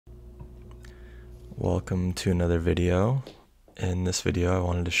Welcome to another video. In this video, I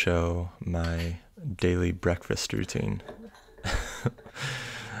wanted to show my daily breakfast routine.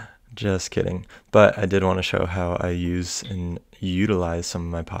 Just kidding. But I did want to show how I use and utilize some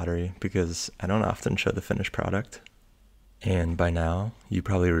of my pottery because I don't often show the finished product. And by now, you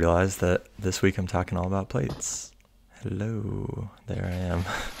probably realize that this week I'm talking all about plates. Hello, there I am.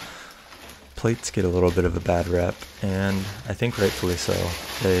 Plates get a little bit of a bad rep, and I think rightfully so.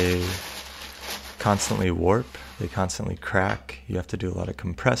 They constantly warp, they constantly crack. You have to do a lot of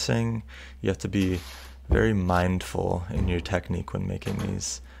compressing. You have to be very mindful in your technique when making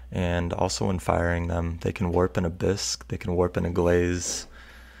these, and also when firing them. They can warp in a bisque, they can warp in a glaze.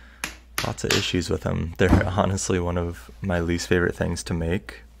 Lots of issues with them. They're honestly one of my least favorite things to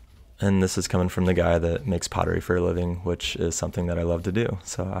make. And this is coming from the guy that makes pottery for a living, which is something that I love to do.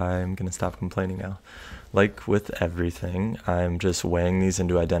 So I'm gonna stop complaining now. Like with everything, I'm just weighing these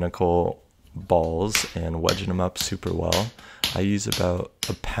into identical balls and wedging them up super well. I use about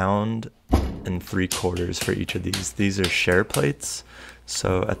 1.75 pounds for each of these. These are share plates,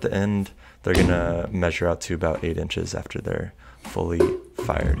 so at the end they're gonna measure out to about 8 inches after they're fully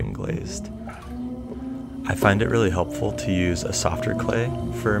fired and glazed. I find it really helpful to use a softer clay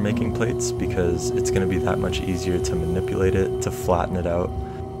for making plates because it's gonna be that much easier to manipulate it, to flatten it out.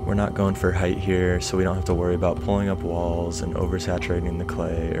 We're not going for height here, so we don't have to worry about pulling up walls and oversaturating the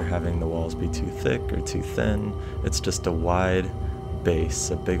clay or having the walls be too thick or too thin. It's just a wide base,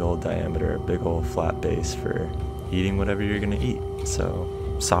 a big old diameter, a big old flat base for eating whatever you're gonna eat. So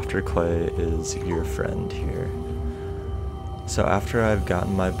softer clay is your friend here. So after I've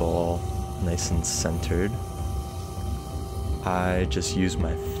gotten my ball nice and centered, I just use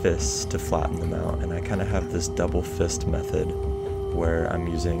my fists to flatten them out, and I kind of have this double fist method where I'm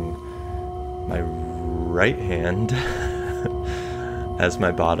using my right hand as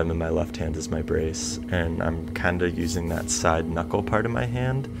my bottom and my left hand as my brace, and I'm kind of using that side knuckle part of my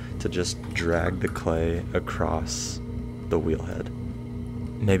hand to just drag the clay across the wheel head.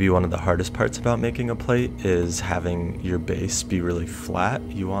 Maybe one of the hardest parts about making a plate is having your base be really flat.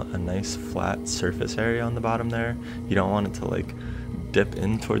 You want a nice flat surface area on the bottom there. You don't want it to like dip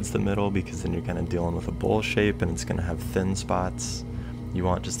in towards the middle because then you're kind of dealing with a bowl shape and it's going to have thin spots. You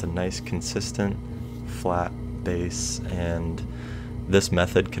want just a nice consistent flat base, and this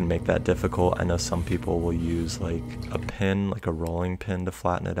method can make that difficult. I know some people will use like a pin, like a rolling pin, to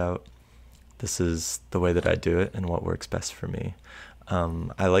flatten it out. This is the way that I do it and what works best for me.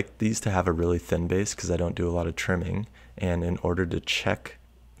 I like these to have a really thin base because I don't do a lot of trimming, and in order to check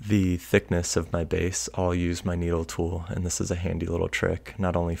the thickness of my base, I'll use my needle tool, and this is a handy little trick,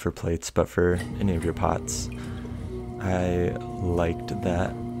 not only for plates but for any of your pots. I liked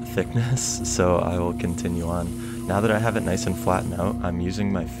that thickness, so I will continue on. Now that I have it nice and flattened out, I'm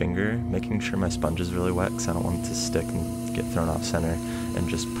using my finger, making sure my sponge is really wet because I don't want it to stick and get thrown off center, and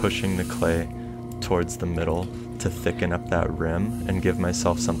just pushing the clay towards the middle to thicken up that rim and give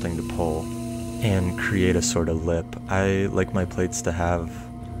myself something to pull and create a sort of lip. I like my plates to have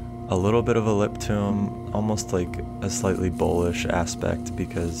a little bit of a lip to them, almost like a slightly bowlish aspect,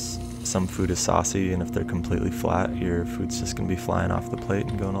 because some food is saucy, and if they're completely flat, your food's just gonna be flying off the plate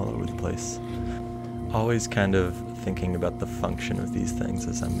and going all over the place. Always kind of thinking about the function of these things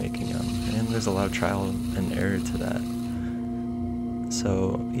as I'm making them, and there's a lot of trial and error to that.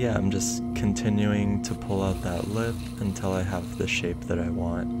 So yeah, I'm just continuing to pull out that lip until I have the shape that I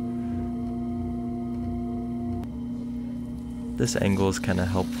want. This angle is kind of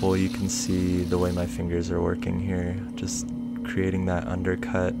helpful. You can see the way my fingers are working here, just creating that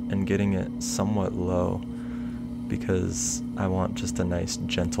undercut and getting it somewhat low because I want just a nice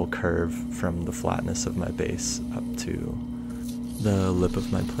gentle curve from the flatness of my base up to the lip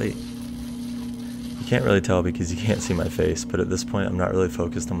of my plate. You can't really tell because you can't see my face, but at this point I'm not really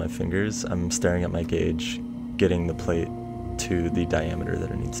focused on my fingers. I'm staring at my gauge, getting the plate to the diameter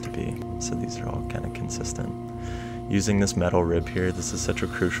that it needs to be. So these are all kind of consistent. Using this metal rib here, this is such a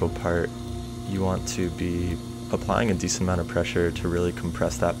crucial part. You want to be applying a decent amount of pressure to really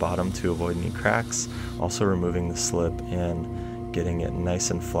compress that bottom to avoid any cracks, also removing the slip and getting it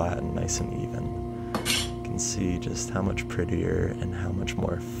nice and flat and nice and even. You can see just how much prettier and how much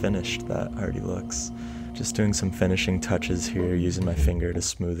more finished that already looks. Just doing some finishing touches here, using my finger to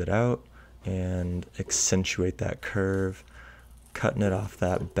smooth it out and accentuate that curve, cutting it off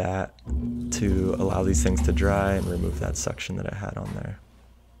that bat to allow these things to dry and remove that suction that I had on there.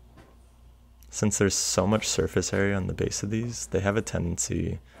 Since there's so much surface area on the base of these, they have a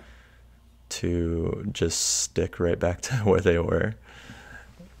tendency to just stick right back to where they were.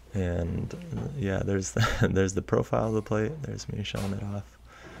 And yeah, there's the profile of the plate. There's me showing it off.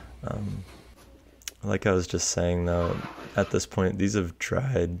 Like I was just saying though, at this point these have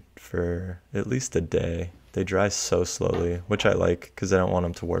dried for at least a day. They dry so slowly, which I like because I don't want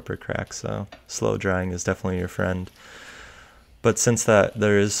them to warp or crack, so slow drying is definitely your friend. But since that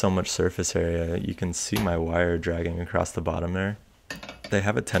there is so much surface area, you can see my wire dragging across the bottom there. They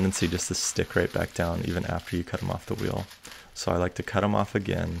have a tendency just to stick right back down even after you cut them off the wheel. So I like to cut them off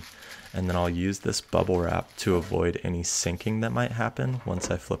again, and then I'll use this bubble wrap to avoid any sinking that might happen once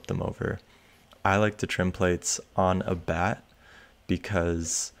I flip them over. I like to trim plates on a bat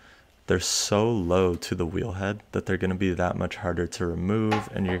because they're so low to the wheel head that they're going to be that much harder to remove,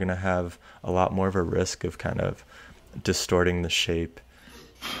 and you're going to have a lot more of a risk of kind of distorting the shape,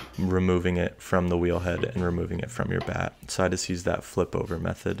 removing it from the wheel head and removing it from your bat. So I just use that flip over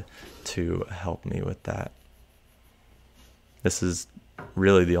method to help me with that. This is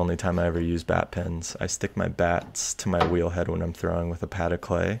really the only time I ever use bat pins. I stick my bats to my wheel head when I'm throwing with a pad of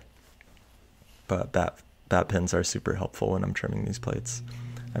clay, but bat pins are super helpful when I'm trimming these plates.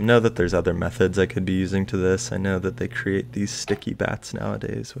 I know that there's other methods I could be using to this. I know that they create these sticky bats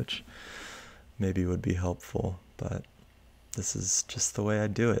nowadays, which maybe would be helpful, but this is just the way I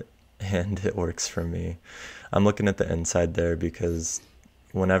do it, and it works for me. I'm looking at the inside there because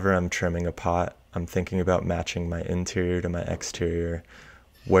whenever I'm trimming a pot, I'm thinking about matching my interior to my exterior,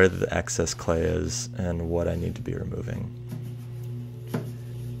 where the excess clay is, and what I need to be removing.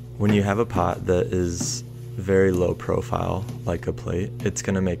 When you have a pot that is very low profile, like a plate, it's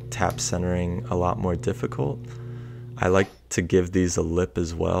going to make tap centering a lot more difficult. I like to give these a lip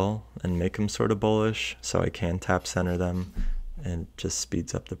as well and make them sort of bullish so I can tap center them, and it just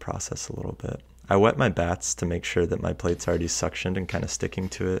speeds up the process a little bit. I wet my bats to make sure that my plate's already suctioned and kind of sticking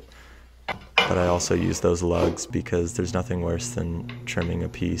to it, but I also use those lugs because there's nothing worse than trimming a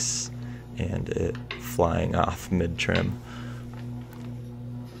piece and it flying off mid-trim.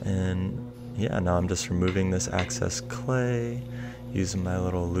 And yeah, now I'm just removing this excess clay using my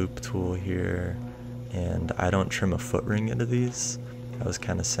little loop tool here, and I don't trim a foot ring into these. I was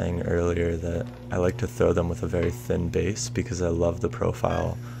kind of saying earlier that I like to throw them with a very thin base because I love the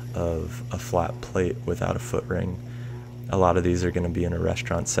profile of a flat plate without a foot ring. A lot of these are going to be in a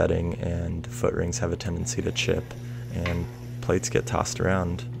restaurant setting, and foot rings have a tendency to chip, and plates get tossed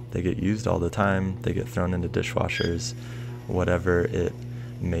around. They get used all the time, they get thrown into dishwashers, whatever it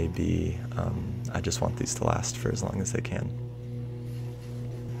may be. I just want these to last for as long as they can.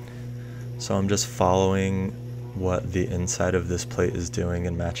 So I'm just following what the inside of this plate is doing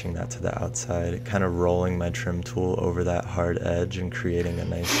and matching that to the outside, kind of rolling my trim tool over that hard edge and creating a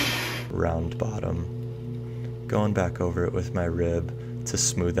nice round bottom. Going back over it with my rib to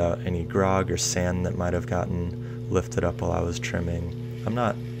smooth out any grog or sand that might have gotten lifted up while I was trimming. I'm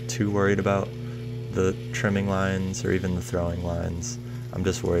not too worried about the trimming lines or even the throwing lines. I'm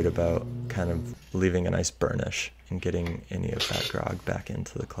just worried about kind of leaving a nice burnish and getting any of that grog back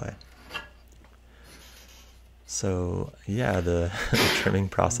into the clay. So yeah, the trimming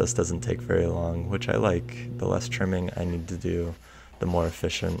process doesn't take very long, which I like. The less trimming I need to do, the more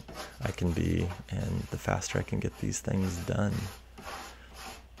efficient I can be, and the faster I can get these things done.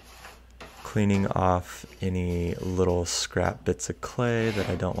 Cleaning off any little scrap bits of clay that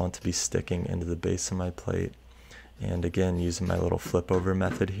I don't want to be sticking into the base of my plate. And again, using my little flip over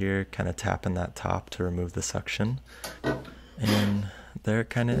method here, kind of tapping that top to remove the suction. And there it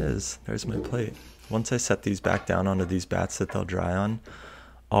kind of is. There's my plate. Once I set these back down onto these bats that they'll dry on,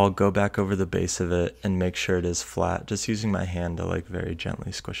 I'll go back over the base of it and make sure it is flat, just using my hand to like very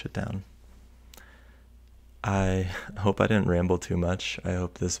gently squish it down. I hope I didn't ramble too much. I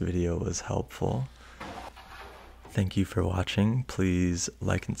hope this video was helpful. Thank you for watching. Please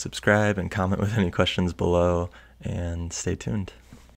like and subscribe and comment with any questions below, and stay tuned.